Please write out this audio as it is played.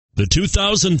The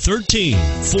 2013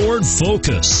 Ford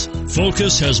Focus.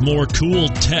 Focus has more cool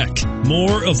tech,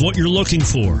 more of what you're looking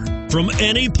for. From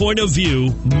any point of view,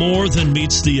 more than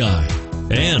meets the eye.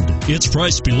 And it's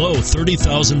priced below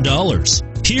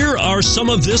 $30,000. Here are some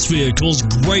of this vehicle's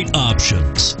great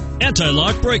options: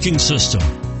 anti-lock braking system,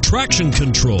 traction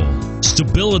control,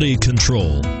 stability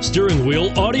control, steering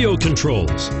wheel audio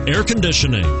controls, air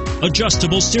conditioning,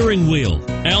 adjustable steering wheel,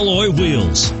 alloy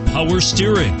wheels, power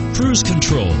steering, cruise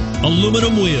control,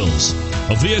 aluminum wheels.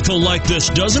 A vehicle like this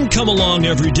doesn't come along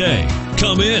every day.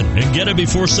 Come in and get it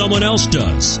before someone else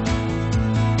does.